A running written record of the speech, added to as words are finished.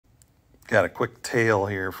Got a quick tale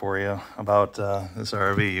here for you about this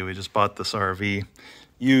RV. We just bought this RV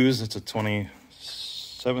used. It's a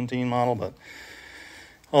 2017 model, but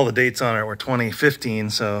all the dates on it were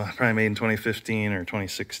 2015, so probably made in 2015 or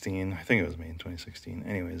 2016. I think it was made in 2016.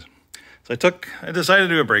 Anyways, so I decided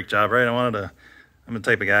to do a brake job, right? I'm the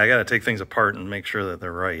type of guy, I got to take things apart and make sure that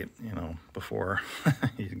they're right, you know, before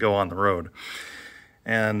you go on the road.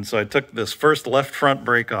 And so I took this first left front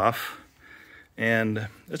brake off, and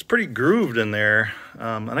it's pretty grooved in there.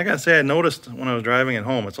 And I gotta say, I noticed when I was driving it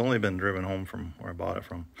home, it's only been driven home from where I bought it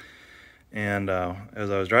from. And as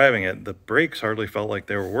I was driving it, the brakes hardly felt like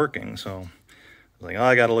they were working. So I was like, oh,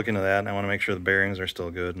 I gotta look into that, and I wanna make sure the bearings are still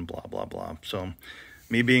good and blah, blah, blah. So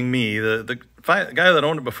me being me, the guy that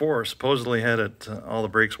owned it before supposedly had it, all the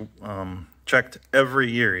brakes checked every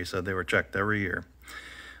year. He said they were checked every year.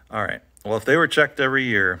 All right, well, if they were checked every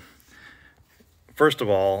year, first of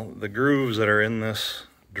all, the grooves that are in this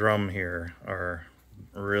drum here are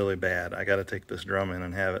really bad. I got to take this drum in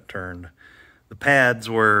and have it turned. The pads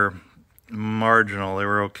were marginal. They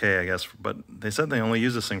were okay, I guess, but they said they only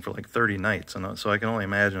used this thing for like 30 nights, and so I can only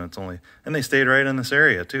imagine it's only, and they stayed right in this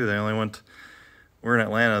area too. They only went, we're in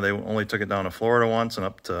Atlanta, they only took it down to Florida once and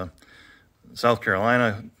up to South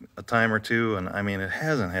Carolina a time or two, and I mean, it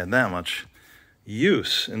hasn't had that much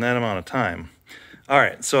use in that amount of time. All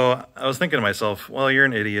right, so I was thinking to myself, well, you're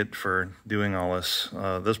an idiot for doing all this.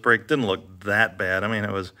 This brake didn't look that bad. I mean,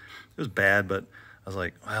 it was bad, but I was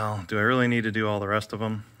like, well, do I really need to do all the rest of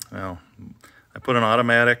them? Well, I put an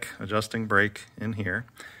automatic adjusting brake in here.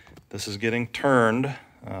 This is getting turned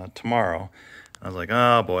tomorrow. I was like,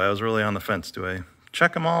 oh boy, I was really on the fence. Do I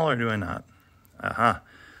check them all or do I not? Aha.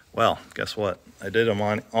 Well, guess what? I did them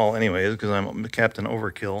all anyways because I'm Captain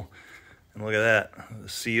Overkill. And look at that, the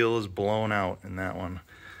seal is blown out in that one.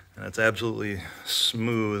 And it's absolutely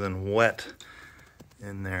smooth and wet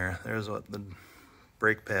in there. There's what the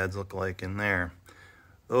brake pads look like in there.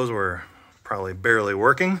 Those were probably barely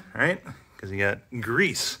working, right? Because you got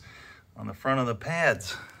grease on the front of the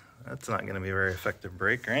pads. That's not gonna be a very effective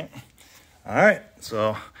brake, right? All right,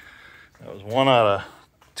 so that was 1 out of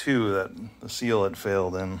 2 that the seal had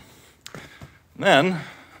failed in. And then,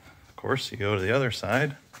 of course, you go to the other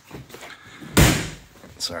side.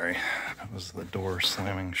 Sorry, that was the door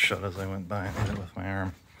slamming shut as I went by and hit it with my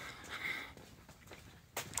arm.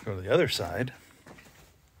 Go to the other side.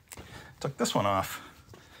 Took this one off.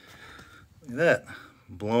 Look at that,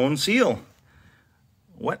 blown seal.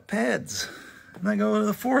 Wet pads. And I go to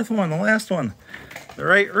the fourth one, the last one. The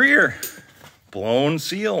right rear, blown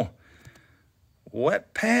seal.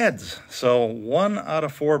 Wet pads. So 1 out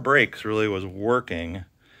of 4 brakes really was working,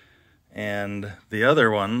 and the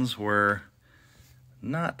other ones were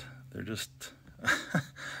not. They're just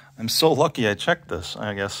I'm so lucky I checked this.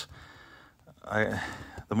 I guess the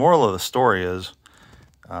moral of the story is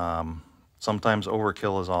sometimes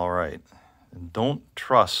overkill is all right. And don't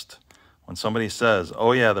trust when somebody says,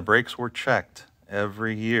 oh yeah, the brakes were checked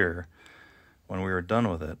every year when we were done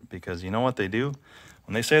with it, because you know what they do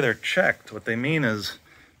when they say they're checked? What they mean is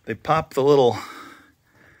they pop the little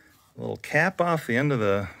cap off the end of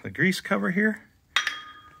the grease cover here,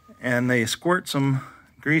 and they squirt some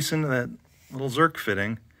grease into that little zerk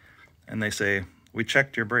fitting, and they say, we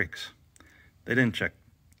checked your brakes. They didn't check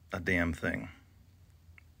a damn thing.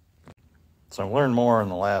 So I've learned more in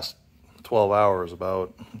the last 12 hours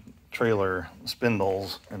about trailer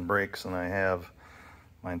spindles and brakes than I have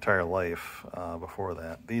my entire life before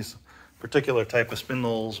that. These particular type of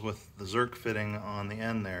spindles with the zerk fitting on the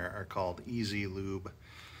end there are called EZ Lube.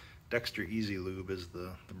 Dexter EZ Lube is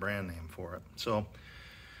the brand name for it. So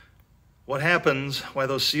what happens, why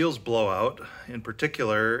those seals blow out in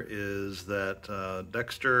particular, is that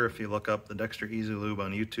Dexter, if you look up the Dexter EZ Lube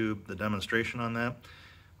on YouTube, the demonstration on that,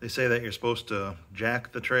 they say that you're supposed to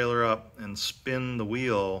jack the trailer up and spin the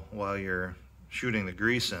wheel while you're shooting the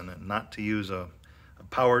grease in, and not to use a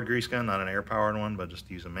powered grease gun, not an air-powered one, but just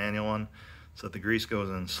use a manual one, so that the grease goes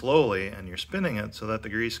in slowly and you're spinning it so that the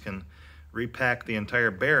grease can repack the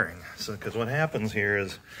entire bearing. So, because what happens here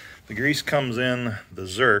is the grease comes in, the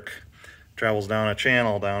zerk travels down a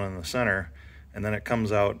channel down in the center, and then it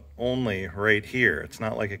comes out only right here. It's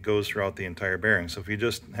not like it goes throughout the entire bearing. So if you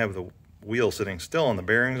just have the wheel sitting still and the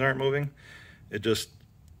bearings aren't moving, it just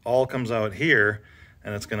all comes out here,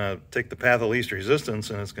 and it's gonna take the path of least resistance,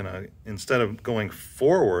 and it's gonna, instead of going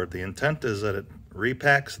forward, the intent is that it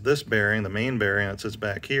repacks this bearing, the main bearing that sits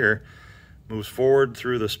back here, moves forward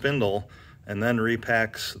through the spindle, and then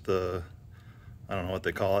repacks the, I don't know what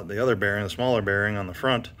they call it, the other bearing, the smaller bearing on the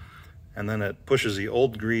front, and then it pushes the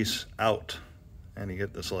old grease out, and you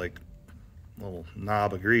get this like little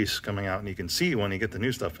knob of grease coming out, and you can see when you get the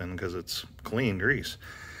new stuff in because it's clean grease.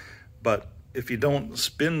 But if you don't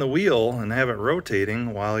spin the wheel and have it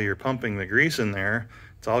rotating while you're pumping the grease in there,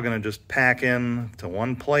 it's all going to just pack in to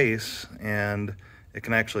one place, and it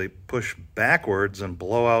can actually push backwards and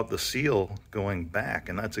blow out the seal going back,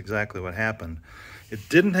 and that's exactly what happened. It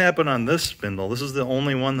didn't happen on this spindle. This is the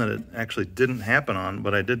only one that it actually didn't happen on,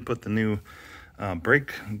 but I did put the new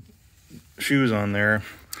brake shoes on there.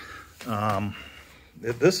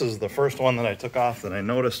 This is the first one that I took off that I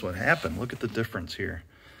noticed what happened. Look at the difference here.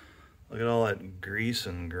 Look at all that grease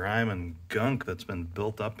and grime and gunk that's been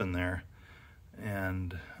built up in there.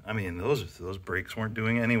 And I mean, those brakes weren't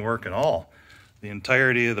doing any work at all. The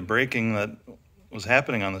entirety of the braking that was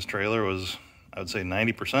happening on this trailer was, I would say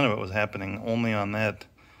 90% of it was happening only on that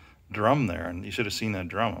drum there. And you should have seen that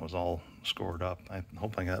drum. It was all scored up. I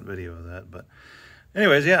hope I got video of that. But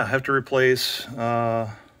anyways, yeah, I have to replace all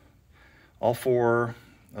 4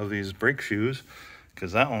 of these brake shoes,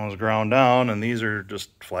 because that one was ground down and these are just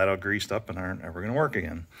flat out greased up and aren't ever going to work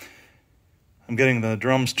again. I'm getting the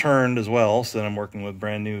drums turned as well, so that I'm working with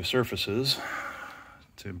brand new surfaces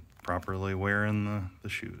to properly wear in the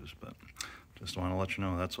shoes. But just want to let you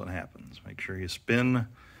know that's what happens. Make sure you spin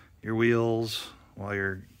your wheels while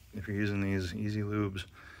if you're using these EZ Lubes,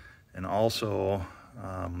 and also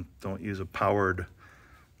don't use a powered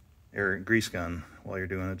air grease gun while you're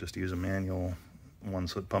doing it. Just use a manual one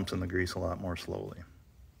so it pumps in the grease a lot more slowly.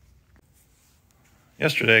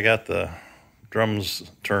 Yesterday I got the drums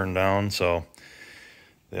turned down, so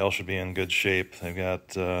they all should be in good shape. They've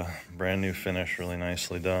got brand new finish, really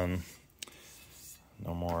nicely done.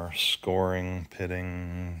 No more scoring,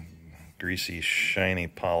 pitting, greasy, shiny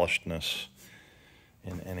polishedness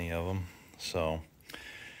in any of them. So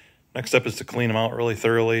next step is to clean them out really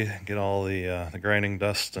thoroughly, get all the grinding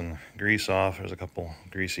dust and grease off. There's a couple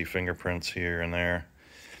greasy fingerprints here and there.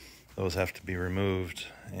 Those have to be removed,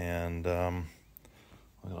 and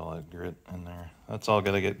look at all that grit in there. That's all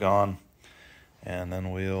got to get gone, and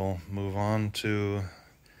then we'll move on to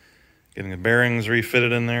getting the bearings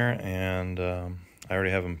refitted in there, and I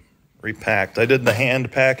already have them repacked. I did the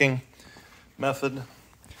hand packing method,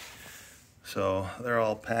 so they're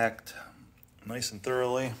all packed nice and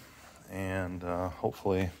thoroughly. And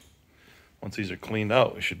hopefully once these are cleaned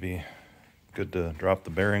out, we should be good to drop the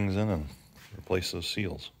bearings in and replace those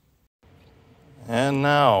seals. And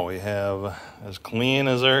now we have as clean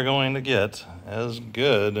as they're going to get, as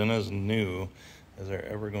good and as new as they're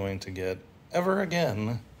ever going to get ever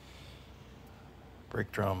again,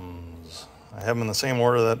 brake drums. I have them in the same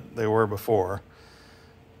order that they were before.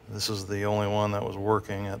 This is the only one that was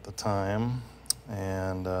working at the time.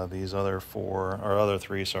 And these other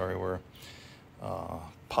 3, sorry, were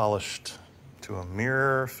polished to a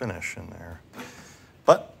mirror finish in there.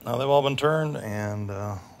 But now they've all been turned, and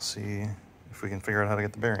see if we can figure out how to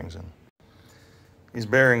get the bearings in. These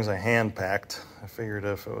bearings I hand packed. I figured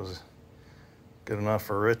if it was good enough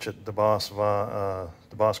for Rich at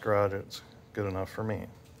DeBoss Garage, it's good enough for me.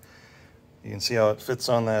 You can see how it fits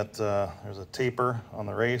on that. There's a taper on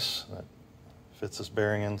the race that fits this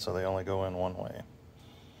bearing in, so they only go in one way.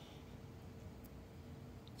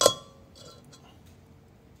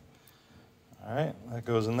 All right, that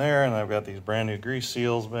goes in there, and I've got these brand new grease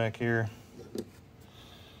seals back here.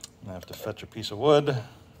 I have to fetch a piece of wood,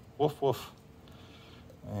 woof woof,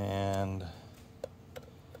 and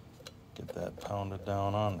get that pounded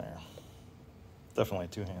down on there. Definitely a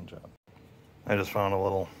two-hand job. I just found a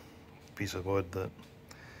little piece of wood that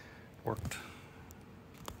worked.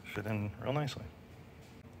 Fit in real nicely.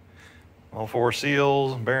 All 4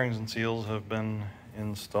 seals, bearings and seals have been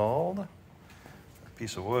installed. A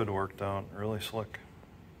piece of wood worked out really slick.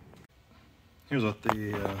 Here's what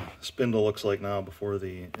the spindle looks like now before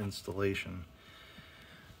the installation.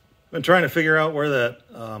 I've been trying to figure out where that,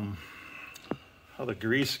 how the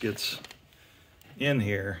grease gets in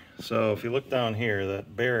here. So if you look down here,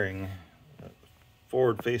 that bearing, that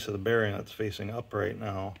forward face of the bearing that's facing up right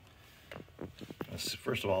now,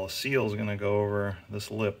 first of all, the seal is going to go over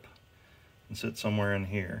this lip and sit somewhere in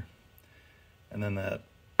here. And then that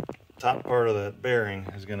top part of that bearing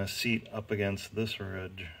is going to seat up against this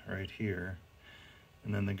ridge right here.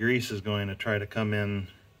 And then the grease is going to try to come in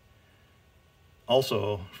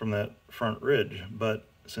also from that front ridge. But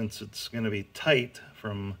since it's going to be tight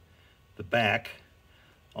from the back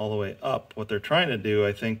all the way up, what they're trying to do,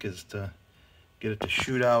 I think, is to get it to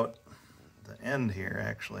shoot out the end here,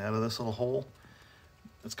 actually, out of this little hole.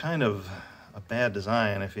 It's kind of a bad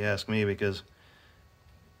design, if you ask me, because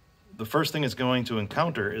the first thing it's going to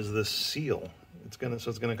encounter is this seal. So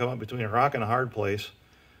it's gonna come up between a rock and a hard place,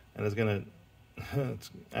 and it's gonna it's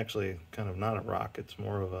actually kind of not a rock. It's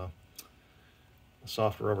more of a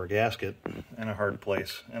soft rubber gasket in a hard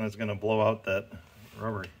place, and it's going to blow out that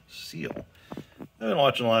rubber seal. I've been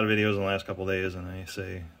watching a lot of videos in the last couple of days, and they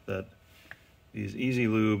say that these EZ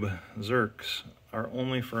Lube zerks are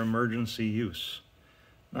only for emergency use.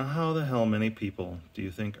 Now, how the hell many people do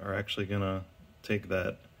you think are actually going to take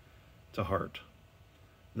that to heart?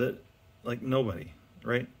 That, like, nobody,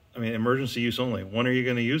 right? I mean, emergency use only. When are you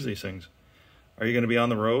going to use these things? Are you going to be on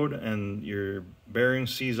the road and your bearing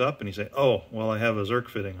seize up and you say, oh, well, I have a zerk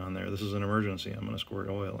fitting on there. This is an emergency. I'm going to squirt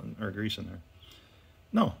oil or grease in there.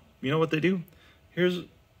 No. You know what they do? You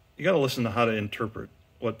got to listen to how to interpret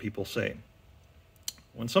what people say.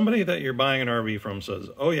 When somebody that you're buying an RV from says,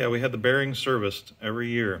 oh, yeah, we had the bearings serviced every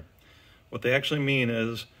year, what they actually mean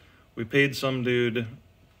is we paid some dude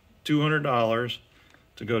 $200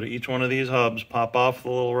 to go to each one of these hubs, pop off the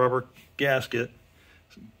little rubber gasket,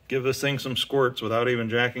 give this thing some squirts without even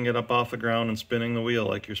jacking it up off the ground and spinning the wheel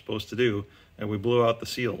like you're supposed to do, and we blew out the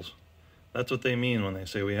seals. That's what they mean when they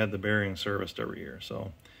say we had the bearings serviced every year.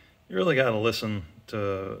 So you really got to listen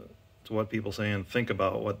to what people say and think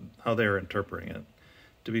about how they're interpreting it.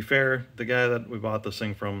 To be fair, the guy that we bought this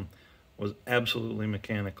thing from was absolutely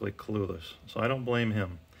mechanically clueless, so I don't blame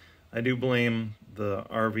him. I do blame the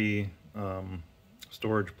RV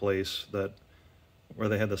storage place where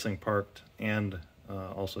they had this thing parked and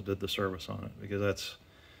also did the service on it, because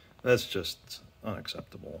that's just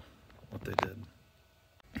unacceptable what they did.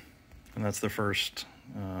 And that's the first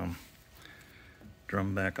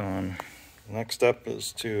drum back on. The next step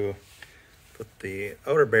is to put the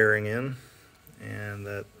outer bearing in, and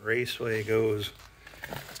that raceway goes,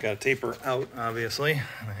 it's got to taper out, obviously.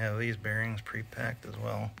 And I have these bearings pre-packed as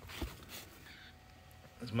well.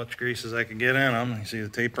 As much grease as I could get in them. You see the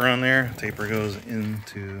taper on there? The taper goes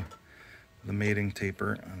into the mating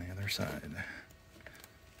taper on the other side.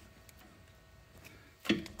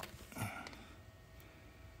 Looks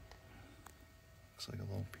like a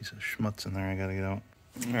little piece of schmutz in there I gotta get out.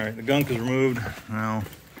 All right, the gunk is removed. Now,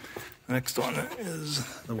 the next one is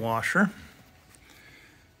the washer.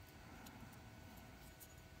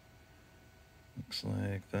 Looks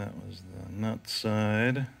like that was the nut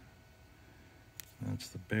side. That's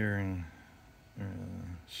the bearing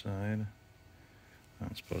side. I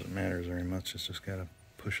don't suppose it matters very much. It's just got to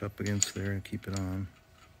push up against there and keep it on.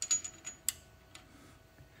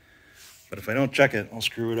 But if I don't check it, I'll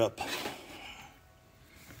screw it up.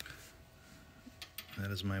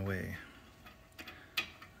 That is my way.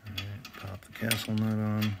 All right, pop the castle nut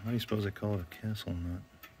on. How do you suppose they call it a castle nut?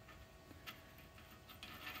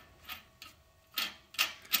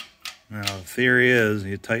 Now, the theory is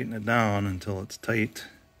you tighten it down until it's tight.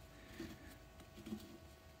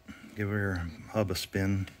 Give your hub a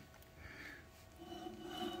spin.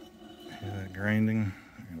 Hear that grinding?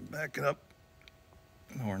 Back it up.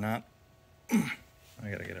 No, we're not. I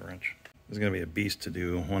gotta get a wrench. This is gonna be a beast to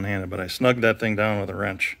do one-handed, but I snugged that thing down with a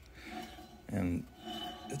wrench. And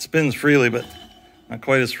it spins freely, but not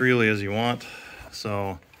quite as freely as you want.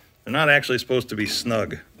 So they're not actually supposed to be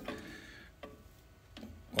snug.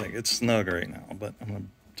 Like, it's snug right now, but I'm gonna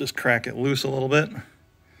just crack it loose a little bit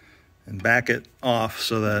and back it off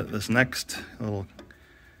so that this next little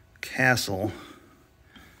castle,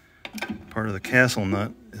 part of the castle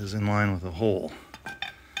nut, is in line with the hole.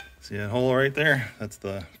 See that hole right there? That's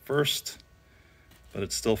the first, but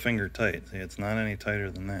it's still finger tight. See, it's not any tighter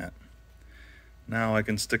than that. Now I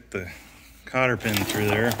can stick the cotter pin through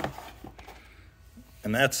there,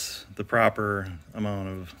 and that's the proper amount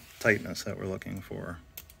of tightness that we're looking for.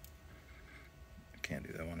 Can't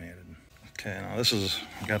do that one-handed. Okay, now this is,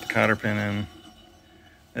 got the cotter pin in.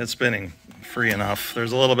 It's spinning free enough.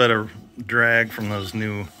 There's a little bit of drag from those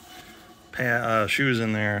new shoes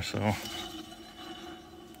in there, so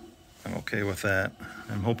I'm okay with that.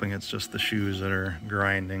 I'm hoping it's just the shoes that are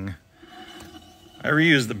grinding. I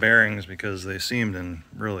reused the bearings because they seemed in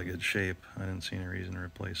really good shape. I didn't see any reason to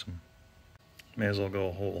replace them. May as well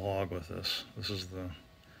go whole hog with this. This is the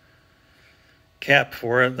cap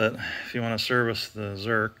for it, that if you want to service the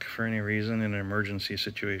zerk for any reason, in an emergency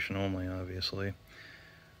situation only, obviously,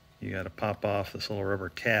 you got to pop off this little rubber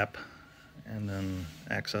cap and then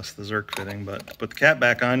access the zerk fitting. But to put the cap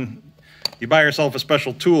back on, you buy yourself a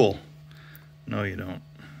special tool. No, you don't.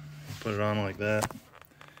 You put it on like that.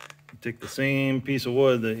 You take the same piece of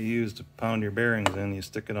wood that you use to pound your bearings in, you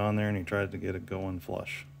stick it on there, and you try to get it going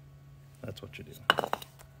flush. That's what you do.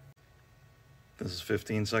 This is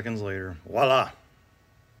 15 seconds later. Voila!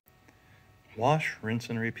 Wash, rinse,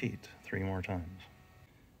 and repeat 3 more times.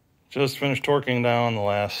 Just finished torquing down the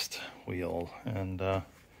last wheel, and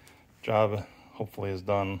job hopefully is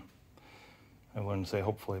done. I wouldn't say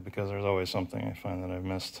hopefully, because there's always something I find that I've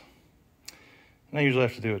missed. And I usually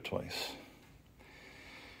have to do it twice.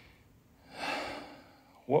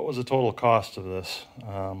 What was the total cost of this?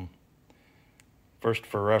 First,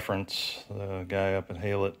 for reference, the guy up at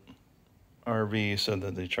Lippert RV said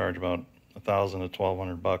that they charge about $1,000 to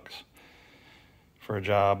 $1,200 for a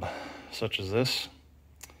job such as this.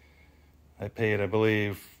 I paid, I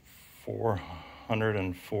believe,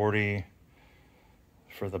 $440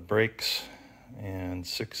 for the brakes and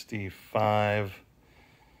 $65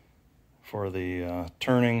 for the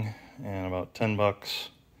turning, and about $10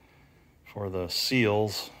 for the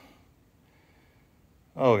seals.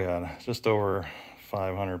 Oh god, just over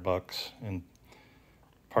 $500 in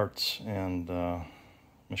parts and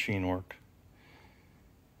machine work.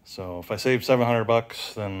 So if I save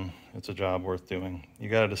 $700, then it's a job worth doing. You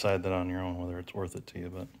got to decide that on your own, whether it's worth it to you.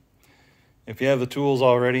 But if you have the tools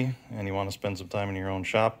already and you want to spend some time in your own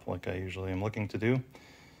shop, like I usually am looking to do,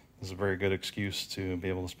 this is a very good excuse to be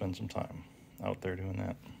able to spend some time out there doing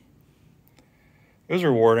that. It was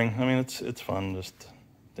rewarding. I mean, it's fun just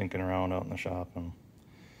thinking around out in the shop and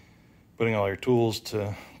putting all your tools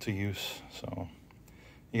to use. So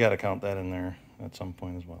you got to count that in there at some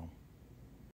point as well.